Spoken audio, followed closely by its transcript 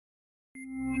What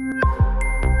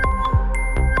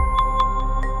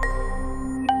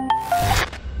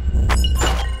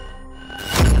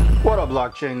up,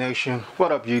 Blockchain Nation?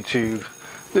 What up, YouTube?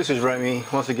 This is Remy.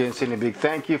 Once again, saying a big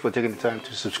thank you for taking the time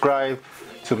to subscribe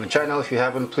to my channel. If you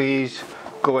haven't, please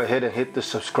go ahead and hit the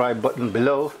subscribe button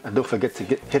below, and don't forget to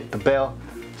hit the bell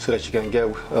so that you can get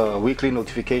weekly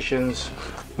notifications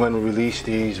when we release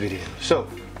these videos. So,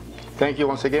 thank you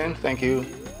once again. Thank you.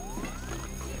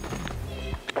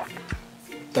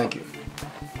 Thank you.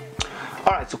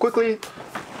 All right, so quickly,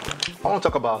 I want to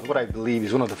talk about what I believe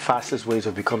is one of the fastest ways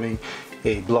of becoming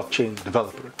a blockchain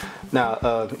developer. Now,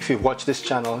 if you've watched this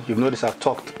channel, you've noticed I've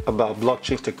talked about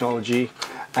blockchain technology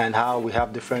and how we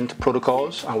have different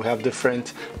protocols and we have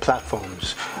different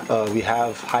platforms. We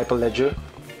have Hyperledger,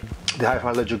 the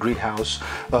Hyperledger greenhouse,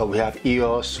 we have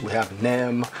EOS, we have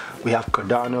NEM, we have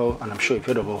Cardano, and I'm sure you've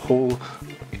heard of a whole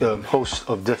host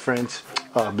of different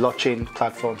blockchain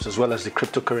platforms, as well as the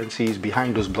cryptocurrencies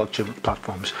behind those blockchain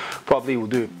platforms. Probably we'll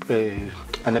do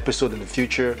an episode in the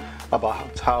future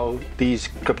about how these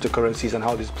cryptocurrencies and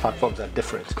how these platforms are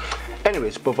different.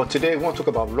 Anyways, but for today, we want to talk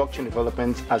about blockchain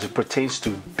development as it pertains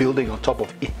to building on top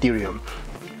of Ethereum.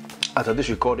 As of this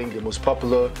recording, the most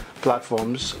popular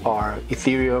platforms are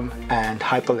Ethereum and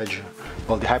Hyperledger.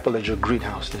 Well, the Hyperledger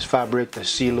greenhouse. There's Fabric, there's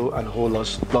Silo, and a whole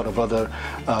lot of other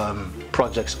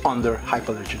projects under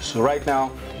Hyperledger. So right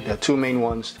now, there are two main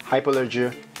ones,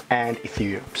 Hyperledger and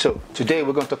Ethereum. So today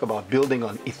we're going to talk about building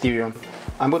on Ethereum.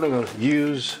 I'm going to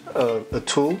use a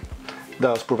tool that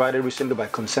was provided recently by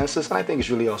Consensys, and I think it's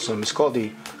really awesome. It's called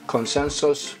the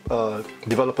Consensys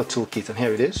Developer Toolkit, and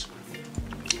here it is.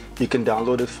 You can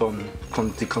download it from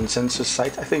the Consensys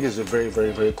site. I think it's a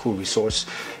very cool resource.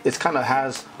 It kind of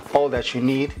has all that you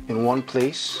need in one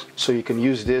place, so you can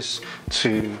use this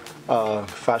to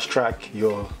fast track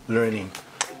your learning,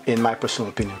 in my personal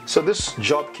opinion. So this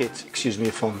job kit,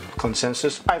 from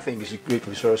Consensys, I think is a great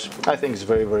resource. I think it's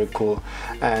very cool,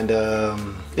 and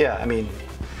yeah, I mean,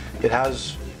 it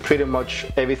has pretty much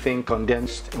everything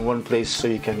condensed in one place, so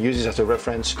you can use this as a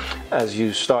reference as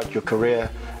you start your career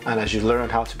and as you learn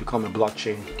how to become a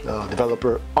blockchain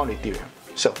developer on Ethereum.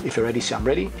 So if you're ready, say I'm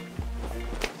ready,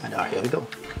 and here we go.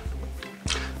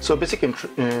 So basic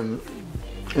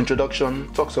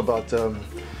introduction talks about the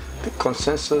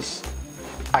Consensys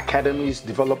Academy's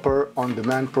Developer on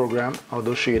Demand program. I'll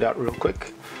just show you that real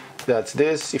quick. That's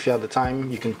this. If you have the time,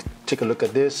 you can take a look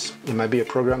at this. It might be a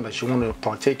program that you want to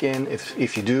partake in.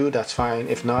 If you do, that's fine.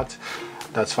 If not,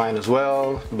 that's fine as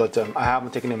well. But I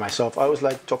haven't taken it myself. I always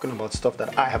like talking about stuff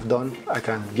that I have done. I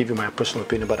can give you my personal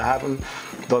opinion, but I haven't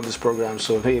done this program.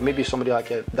 So hey, maybe somebody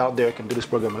out there can do this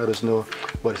program and let us know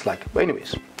what it's like. But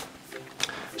anyways,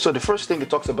 so the first thing it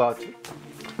talks about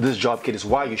this job kit is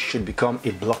why you should become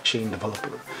a blockchain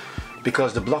developer.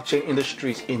 Because the blockchain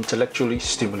industry is intellectually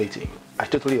stimulating. I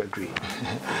totally agree.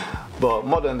 But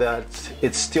more than that,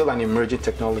 it's still an emerging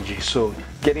technology. So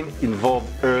getting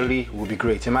involved early would be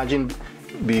great. Imagine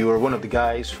you were one of the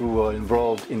guys who were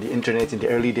involved in the internet in the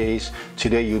early days.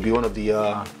 Today you'll be one of the,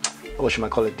 what should I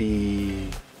call it, the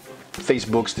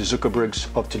Facebooks, the Zuckerbergs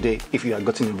of today, if you had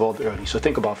gotten involved early. So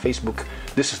think about Facebook.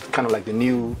 This is kind of like the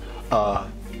new,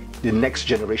 the next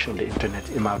generation of the internet,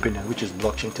 in my opinion, which is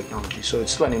blockchain technology. So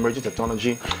it's still an emerging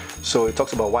technology. So it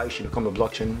talks about why you should become a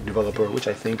blockchain developer, which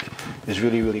I think is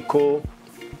really cool.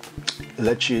 It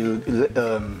lets you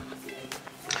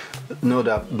know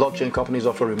that blockchain companies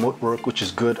offer remote work, which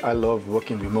is good. I love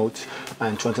working remote,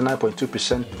 and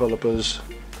 29.2% developers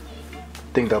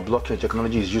think that blockchain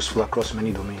technology is useful across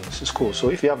many domains. It's cool. So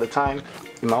if you have the time,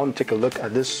 you might want to take a look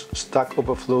at this Stack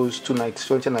Overflow's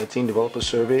 2019 developer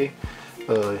survey.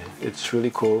 It's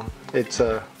really cool. It's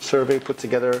a survey put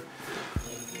together,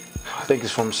 I think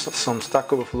it's from some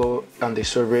Stack Overflow, and they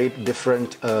surveyed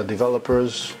different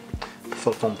developers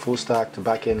from full stack to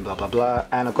backend, blah blah,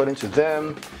 and according to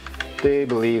them, they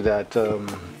believe that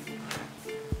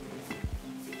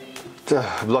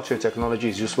blockchain technology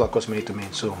is useful across many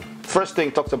domains. So first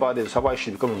thing talked about is how I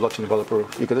should become a blockchain developer.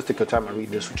 You can just take your time and read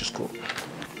this, which is cool.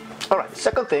 Alright,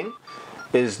 second thing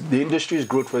is the industry's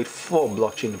growth rate for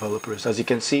blockchain developers. As you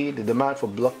can see, the demand for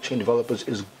blockchain developers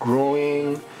is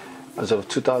growing as of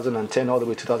 2010 all the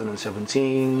way to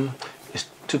 2017. It's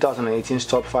 2018's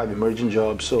top 5 emerging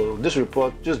jobs. So this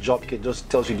report, this job kit, just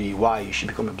tells you the why you should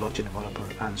become a blockchain developer.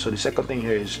 And so the second thing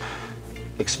here is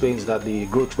explains that the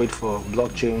growth rate for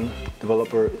blockchain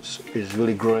developers is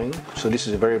really growing. So this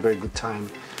is a very good time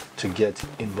to get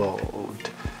involved.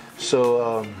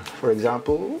 So for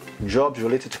example, jobs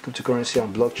related to cryptocurrency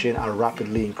and blockchain are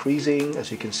rapidly increasing.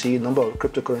 As you can see, the number of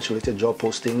cryptocurrency related job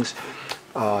postings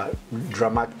are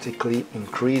dramatically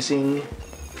increasing.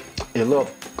 a lot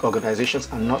of organizations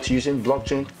are not using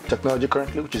blockchain technology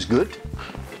currently, which is good,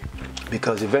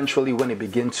 because eventually when they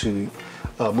begin to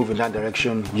move in that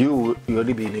direction, you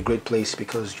already be in a great place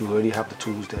because you already have the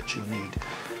tools that you need.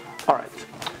 All right.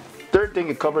 Third thing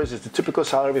it covers is the typical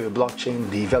salary of a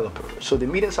blockchain developer. So the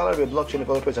median salary of a blockchain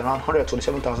developer is around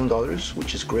 $127,000,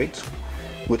 which is great,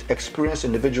 with experienced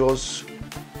individuals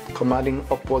commanding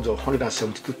upwards of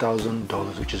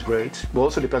 $172,000, which is great. But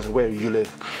also depends on where you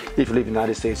live. If you live in the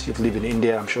United States, if you live in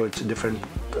India, I'm sure it's a different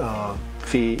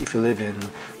fee. If you live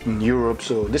in Europe,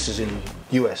 so this is in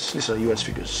US. These are US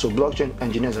figures. So blockchain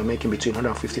engineers are making between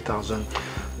 $150,000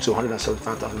 to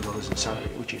 $175,000 in salary,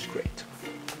 which is great.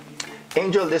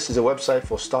 AngelList is a website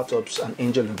for startups and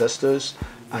angel investors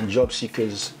and job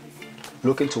seekers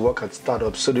looking to work at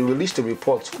startups. So they released a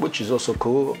report, which is also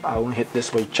cool. I won't hit this,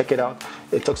 but check it out.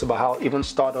 It talks about how even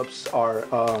startups are,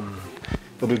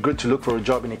 it'll be good to look for a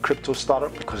job in a crypto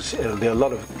startup, because there are a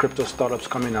lot of crypto startups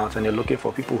coming out and they're looking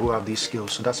for people who have these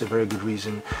skills. So that's a very good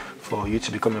reason for you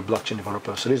to become a blockchain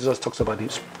developer. So this just talks about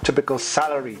the typical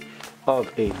salary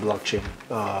of a blockchain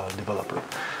developer.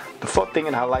 The fourth thing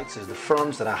it highlights is the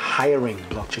firms that are hiring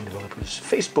blockchain developers.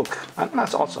 Facebook, and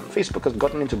that's awesome. Facebook has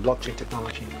gotten into blockchain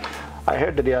technology. I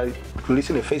heard that they are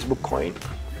releasing a Facebook coin.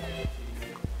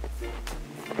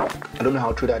 I don't know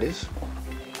how true that is,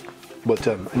 but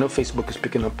I know Facebook is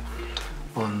picking up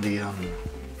on the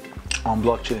on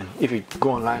blockchain. If you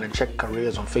go online and check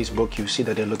careers on Facebook, you see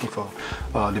that they're looking for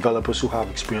developers who have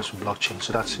experience with blockchain.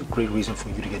 So that's a great reason for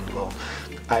you to get involved.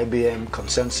 IBM,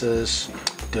 Consensys,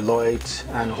 Deloitte,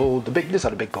 and these are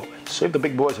the big boys. So if the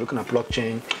big boys are looking at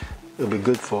blockchain, it'll be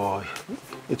good for,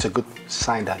 it's a good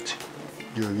sign that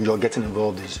you're getting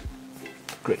involved is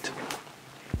great.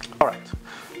 All right.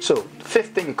 So the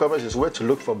fifth thing it covers is where to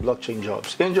look for blockchain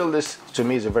jobs. AngelList to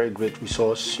me is a very great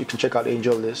resource. You can check out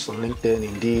AngelList on LinkedIn,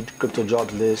 Indeed, Crypto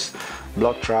Jobs List,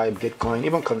 BlockTribe, Gitcoin.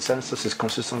 Even Consensys is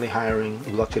consistently hiring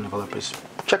blockchain developers.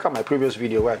 Check out my previous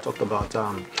video where I talked about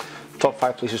top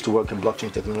 5 places to work in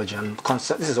blockchain technology, and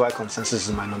this is why Consensys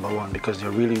is my #1, because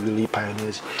they're really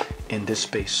pioneers in this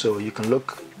space. So you can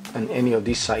look on any of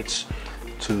these sites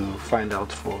to find out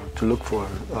to look for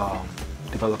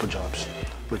developer jobs,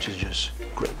 which is just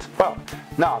great. Well,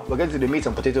 now we're getting to the meat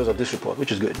and potatoes of this report,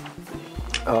 which is good.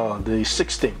 The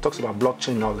sixth thing talks about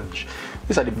blockchain knowledge.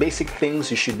 These are the basic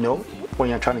things you should know when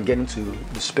you're trying to get into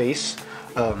the space.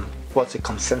 What's a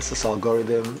consensus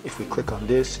algorithm? If we click on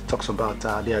this, it talks about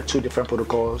there are 2 different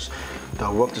protocols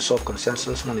that work to solve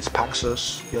consensus. One is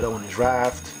Paxos, the other one is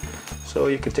Raft. So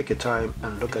you can take your time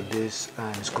and look at this,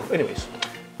 and it's cool. Anyways,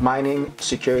 mining,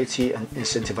 security, and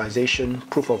incentivization,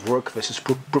 proof of work versus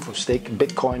proof of stake.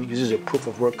 Bitcoin uses a proof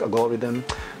of work algorithm.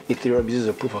 Ethereum uses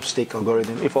a proof of stake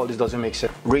algorithm. If all this doesn't make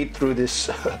sense, read through this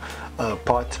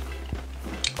part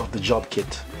of the job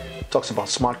kit. Talks about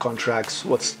smart contracts,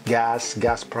 what's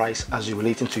gas price as you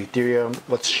relate to Ethereum,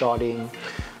 what's sharding,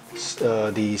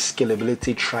 the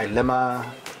scalability trilemma,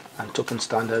 and token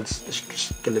standards. The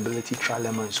scalability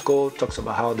trilemma is called. Talks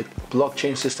about how the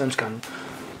blockchain systems can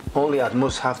only at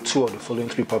most have 2 of the following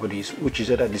 3 properties, which is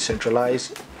either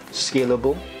decentralized,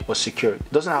 scalable, or secure.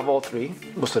 It doesn't have all 3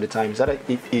 most of the time.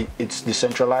 It's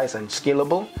decentralized and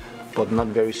scalable, but not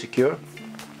very secure,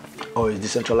 or it's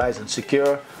decentralized and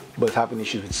secure, but having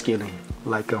issues with scaling,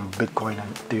 like Bitcoin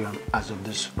and Ethereum as of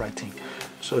this writing.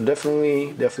 So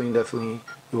definitely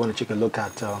you want to take a look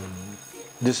at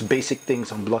these basic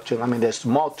things on blockchain. I mean, there's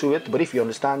more to it, but if you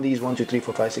understand these 1, 2, 3,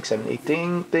 4, 5, 6, 7,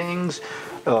 8 things,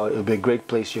 it'll be a great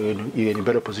place. You're in a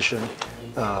better position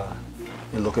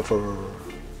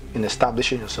in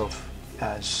establishing yourself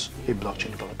as a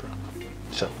blockchain developer.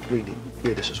 So read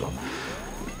this as well.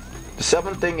 The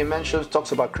 7th thing it mentions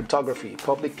talks about cryptography,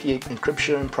 public key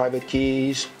encryption, private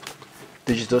keys,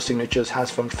 digital signatures,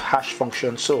 hash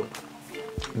function. So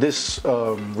this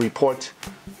report,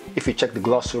 if you check the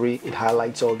glossary, it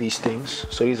highlights all these things.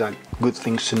 So these are good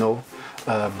things to know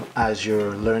as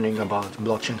you're learning about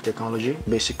blockchain technology,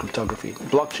 basic cryptography.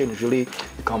 Blockchain is really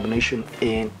a combination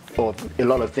of a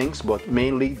lot of things, but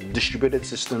mainly distributed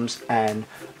systems and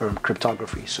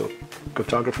cryptography. So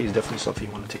cryptography is definitely something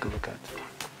you want to take a look at.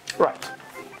 Right.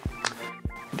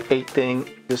 The 8th thing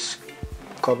this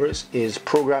covers is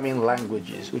programming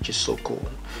languages, which is so cool.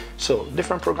 So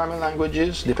different programming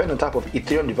languages, depending on the type of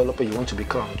Ethereum developer you want to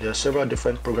become. There are several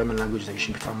different programming languages that you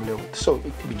should be familiar with. So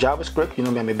JavaScript, you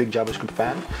know me, I'm a big JavaScript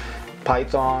fan.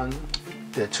 Python,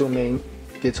 there are 2 main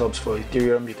GitHubs for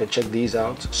Ethereum. You can check these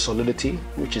out. Solidity,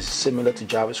 which is similar to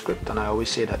JavaScript, and I always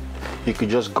say that you could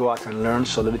just go out and learn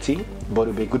Solidity, but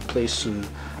it'll be a good place to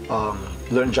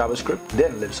learn JavaScript,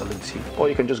 then learn Solidity, or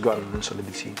you can just go out and learn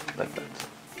Solidity like that.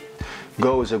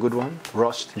 Go is a good one.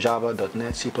 Rust, Java,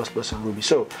 .NET, C++, and Ruby.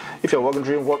 So if you're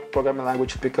wondering what programming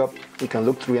language to pick up, you can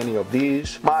look through any of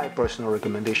these. My personal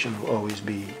recommendation will always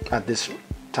be, at this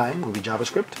time, will be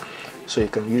JavaScript. So you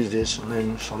can use this and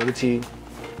learn Solidity.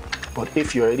 But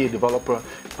if you're already a developer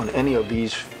on any of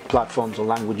these platforms or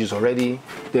languages already,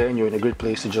 then you're in a great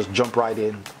place to just jump right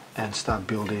in and start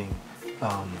building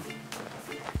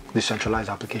decentralized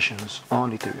applications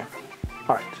on Ethereum.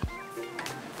 All right.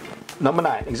 Number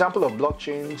 9, example of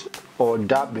blockchains or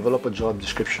Dapp developer job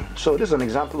description. So this is an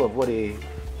example of what a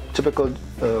typical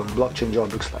blockchain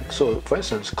job looks like. So for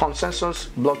instance, Consensys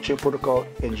blockchain protocol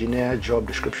engineer job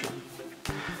description.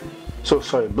 So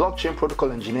sorry, blockchain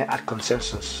protocol engineer at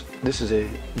Consensys. This is a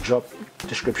job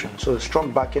description. So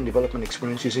strong backend development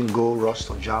experience using Go, Rust,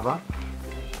 or Java.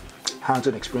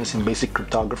 Hands-on experience in basic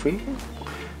cryptography.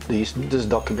 This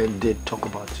document did talk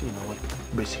about what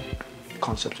basic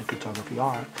concepts in cryptography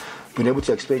are. Being able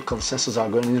to explain consensus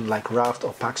algorithms like Raft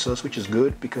or Paxos, which is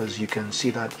good because you can see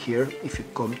that here. If you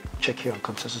come check here on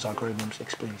consensus algorithms,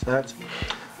 explains that.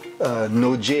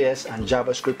 Node.js and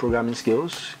JavaScript programming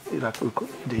skills,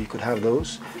 you could have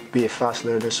those. Be a fast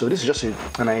learner. So this is just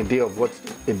an idea of what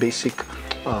a basic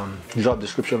job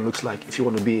description looks like if you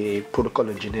want to be a protocol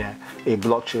engineer, a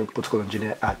blockchain protocol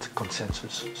engineer at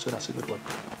Consensys. So that's a good one.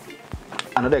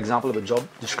 Another example of a job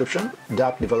description,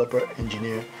 Dapp developer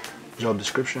engineer job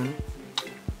description.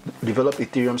 Develop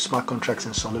Ethereum smart contracts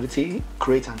in Solidity,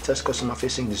 create and test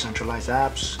customer-facing decentralized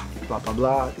apps, blah, blah,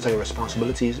 blah. These are your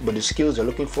responsibilities, but the skills you're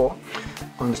looking for: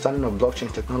 understanding of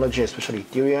blockchain technology, especially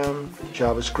Ethereum,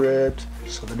 JavaScript,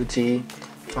 Solidity,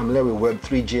 familiar with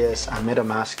Web3.js and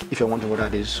MetaMask. If you're wondering what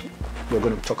that is, we're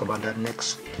going to talk about that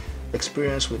next.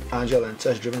 Experience with agile and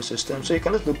test-driven systems. So you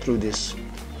can just look through this.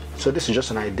 So this is just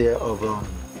an idea of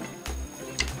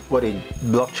what a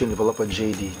blockchain developer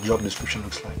JD job description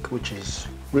looks like, which is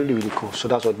really, really cool. So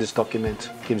that's what this document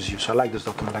gives you. So I like this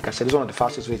document. Like I said, it's one of the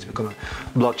fastest ways to become a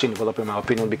blockchain developer in my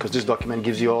opinion, because this document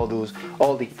gives you all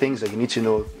the things that you need to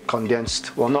know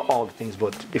condensed. Well, not all the things,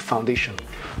 but a foundation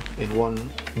in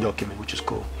one document, which is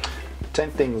cool.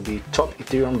 10th thing will be top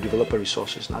Ethereum developer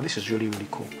resources. Now this is really, really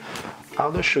cool.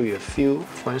 I'll just show you a few.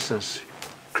 For instance,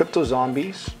 Crypto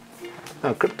Zombies.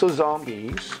 Now, Crypto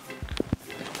Zombies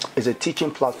is a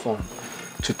teaching platform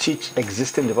to teach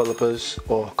existing developers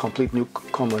or complete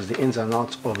newcomers the ins and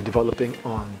outs of developing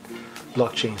on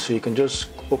blockchain. So you can just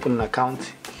open an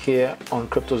account here on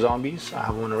Crypto Zombies. I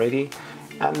have one already,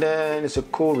 and then it's a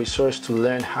cool resource to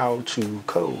learn how to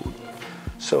code.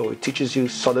 So it teaches you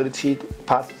Solidity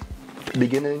path,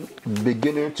 beginner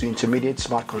to intermediate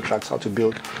smart contracts, how to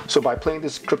build. So by playing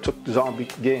this Crypto Zombie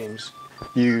games,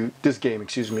 it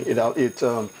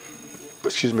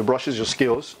brushes your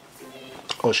skills,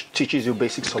 or teaches you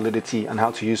basic Solidity and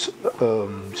how to use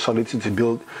Solidity to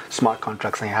build smart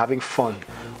contracts. And you're having fun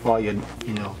while you're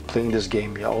playing this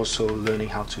game. You're also learning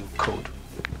how to code.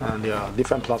 And there are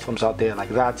different platforms out there like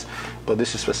that, but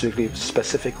this is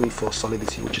specifically for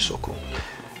Solidity, which is so cool.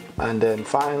 And then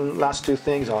last two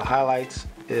things I'll highlight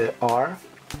are,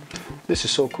 this is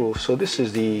so cool. So this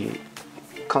is the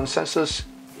Consensys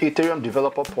Ethereum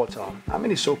developer portal. I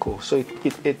mean, it's so cool. So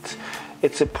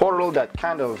it's a portal that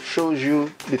kind of shows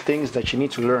you the things that you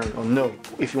need to learn or know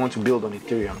if you want to build on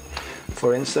Ethereum.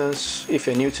 For instance, if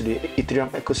you're new to the Ethereum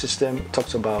ecosystem, it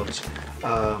talks about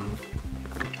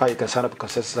how you can sign up a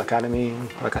Consensys Academy.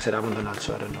 Like I said, I haven't done that,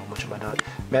 so I don't know much about that.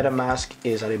 MetaMask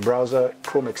is a browser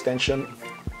Chrome extension.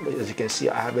 As you can see,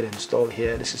 I have it installed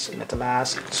here. This is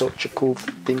MetaMask. It's such a cool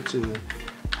thing to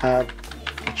have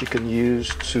that you can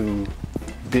use to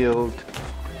build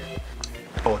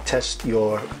or test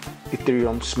your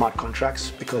Ethereum smart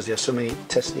contracts, because there are so many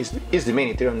tests. It's the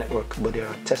main Ethereum network, but there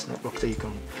are test networks that you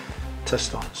can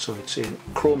test on. So it's a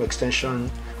Chrome extension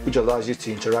which allows you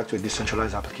to interact with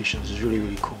decentralized applications. It's really,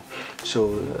 really cool.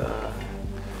 So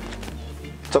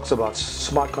it talks about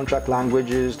smart contract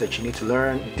languages that you need to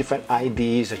learn, different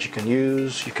IDs that you can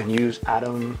use. You can use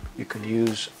Atom, you can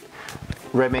use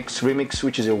Remix,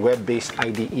 which is a web-based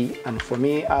IDE. And for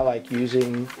me, I like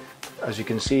using, as you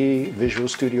can see, Visual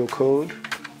Studio Code,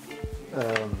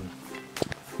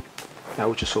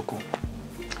 which is so cool.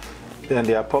 Then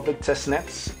there are public test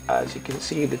nets. As you can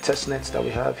see, the test nets that we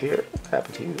have here. I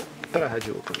thought I had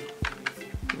you open.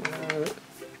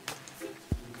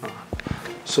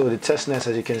 So the test nets,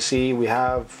 as you can see, we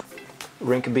have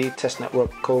Rinkeby, Test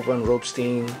Network, Coven,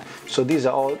 Ropestein. So these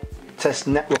are all test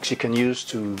networks you can use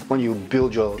to, when you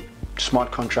build your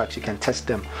smart contracts, you can test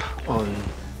them on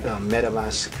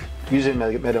MetaMask, using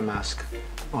MetaMask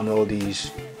on all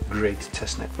these great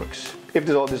test networks. If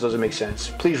all this doesn't make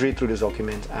sense, please read through this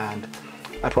document and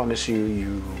I promise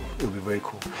you, it'll be very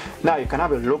cool. Now you can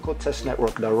have a local test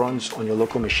network that runs on your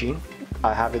local machine.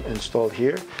 I have it installed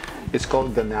here. It's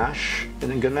called Ganache,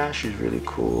 and then Ganache is really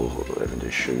cool. Let me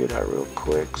just show you that real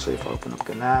quick. So if I open up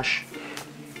Ganache,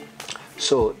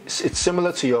 so it's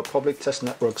similar to your public test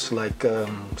networks. Like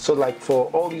so, like for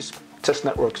all these test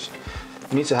networks,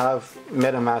 you need to have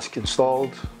MetaMask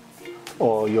installed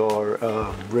or your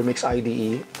Remix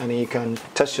IDE, and then you can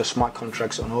test your smart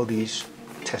contracts on all these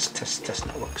test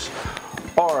networks.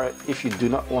 Or if you do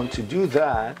not want to do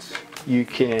that, you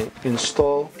can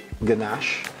install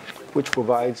Ganache, which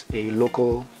provides a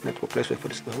local network. Let's wait for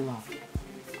this to hold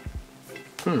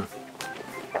on.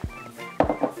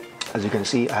 As you can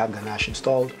see, I have Ganache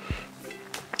installed.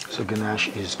 So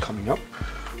Ganache is coming up.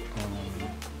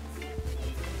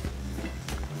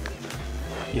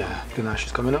 Yeah, Ganache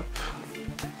is coming up.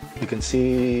 You can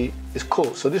see it's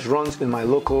cool. So this runs in my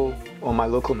local, on my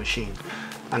local machine,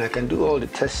 and I can do all the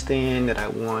testing that I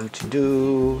want to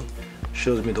do.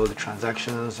 Shows me all the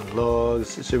transactions and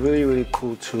logs. It's a really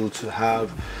cool tool to have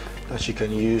that you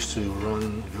can use to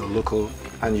run your local,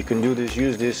 and you can do this,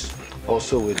 use this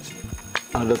also with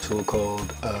another tool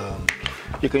called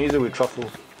you can use it with Truffle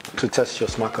to test your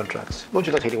smart contracts. Don't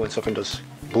you just hate it when something just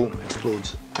boom,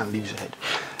 explodes and leaves your head?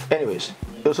 Anyways,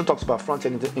 it also talks about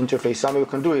front-end interface. I mean, we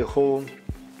can do a whole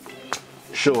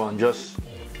show on just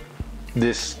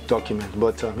this document,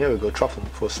 but here we go, Truffle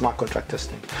for smart contract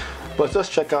testing. But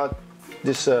just check out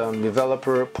this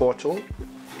developer portal,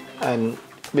 and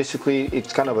basically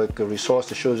it's kind of like a resource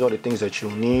that shows all the things that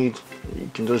you'll need. You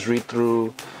can just read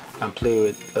through and play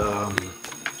with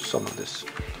some of this.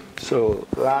 So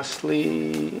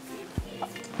lastly,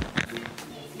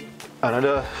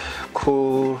 another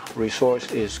cool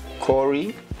resource is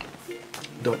Cori.io,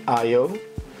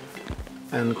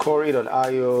 and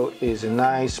Cori.io is a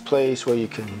nice place where you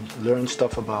can learn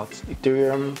stuff about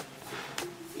Ethereum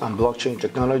and blockchain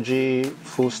technology,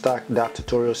 full stack Dapp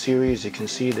tutorial series. You can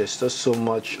see there's just so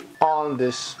much on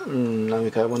this. I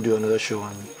won't do another show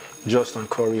on just on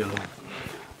Cori alone.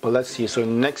 But let's see. So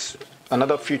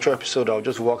another future episode, I'll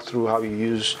just walk through how you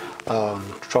use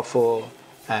Truffle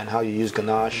and how you use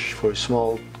Ganache for a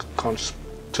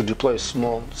to deploy a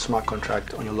small smart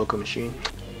contract on your local machine.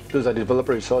 Those are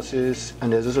developer resources,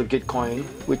 and there's also Gitcoin,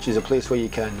 which is a place where you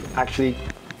can actually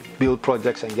build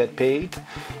projects and get paid.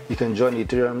 You can join the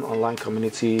Ethereum online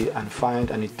community and find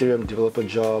an Ethereum developer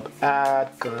job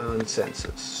at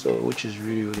Consensys, so which is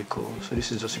really cool. So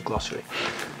this is just a glossary.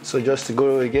 So just to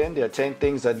go again, there are 10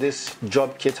 things that this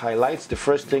job kit highlights. The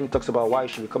first thing talks about why you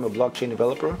should become a blockchain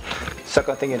developer.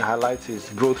 Second thing it highlights is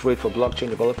growth rate for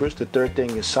blockchain developers. The third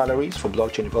thing is salaries for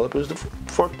blockchain developers. The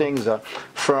fourth things are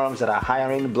firms that are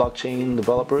hiring blockchain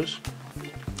developers.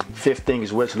 Fifth thing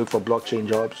is where to look for blockchain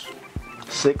jobs.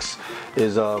 6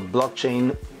 is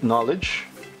blockchain knowledge.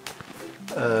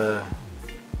 Yeah,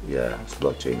 it's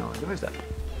blockchain knowledge. Where is that?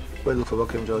 Where to look for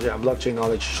blockchain jobs? Yeah, blockchain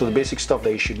knowledge. So the basic stuff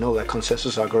that you should know, like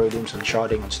consensus algorithms and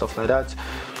sharding and stuff like that.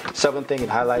 7th thing it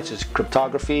highlights is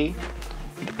cryptography.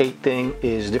 8th thing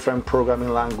is different programming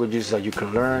languages that you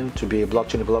can learn to be a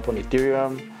blockchain developer on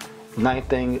Ethereum. 9th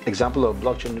thing, example of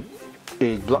blockchain,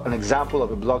 an example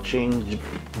of a blockchain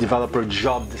developer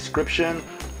job description.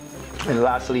 And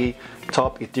lastly,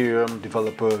 top Ethereum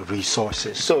developer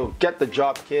resources. So get the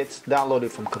job kits, download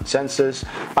it from Consensys.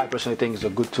 I personally think it's a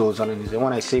good tool. And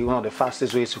when I say one of the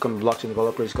fastest ways to become a blockchain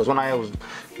developer is because when I was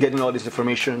getting all this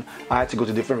information, I had to go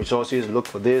to different resources, look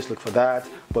for this, look for that.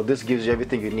 But this gives you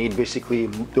everything you need. Basically,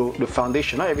 the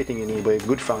foundation, not everything you need, but a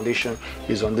good foundation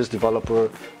is on this developer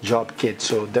job kit.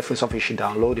 So definitely something you should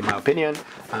download, in my opinion,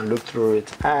 and look through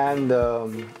it. And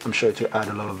I'm sure it will add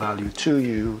a lot of value to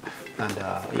you. And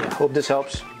yeah, hope this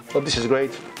helps. Hope this is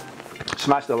great.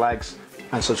 Smash the likes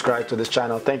and subscribe to this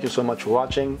channel. Thank you so much for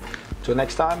watching. Till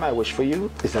next time, I wish for you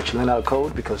is that you learn how to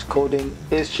code, because coding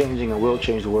is changing and will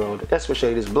change the world,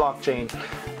 especially this blockchain,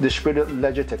 distributed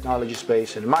ledger technology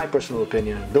space. In my personal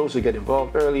opinion, those who get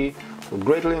involved early will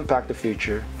greatly impact the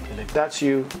future. And if that's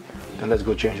you, then let's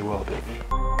go change the world, baby.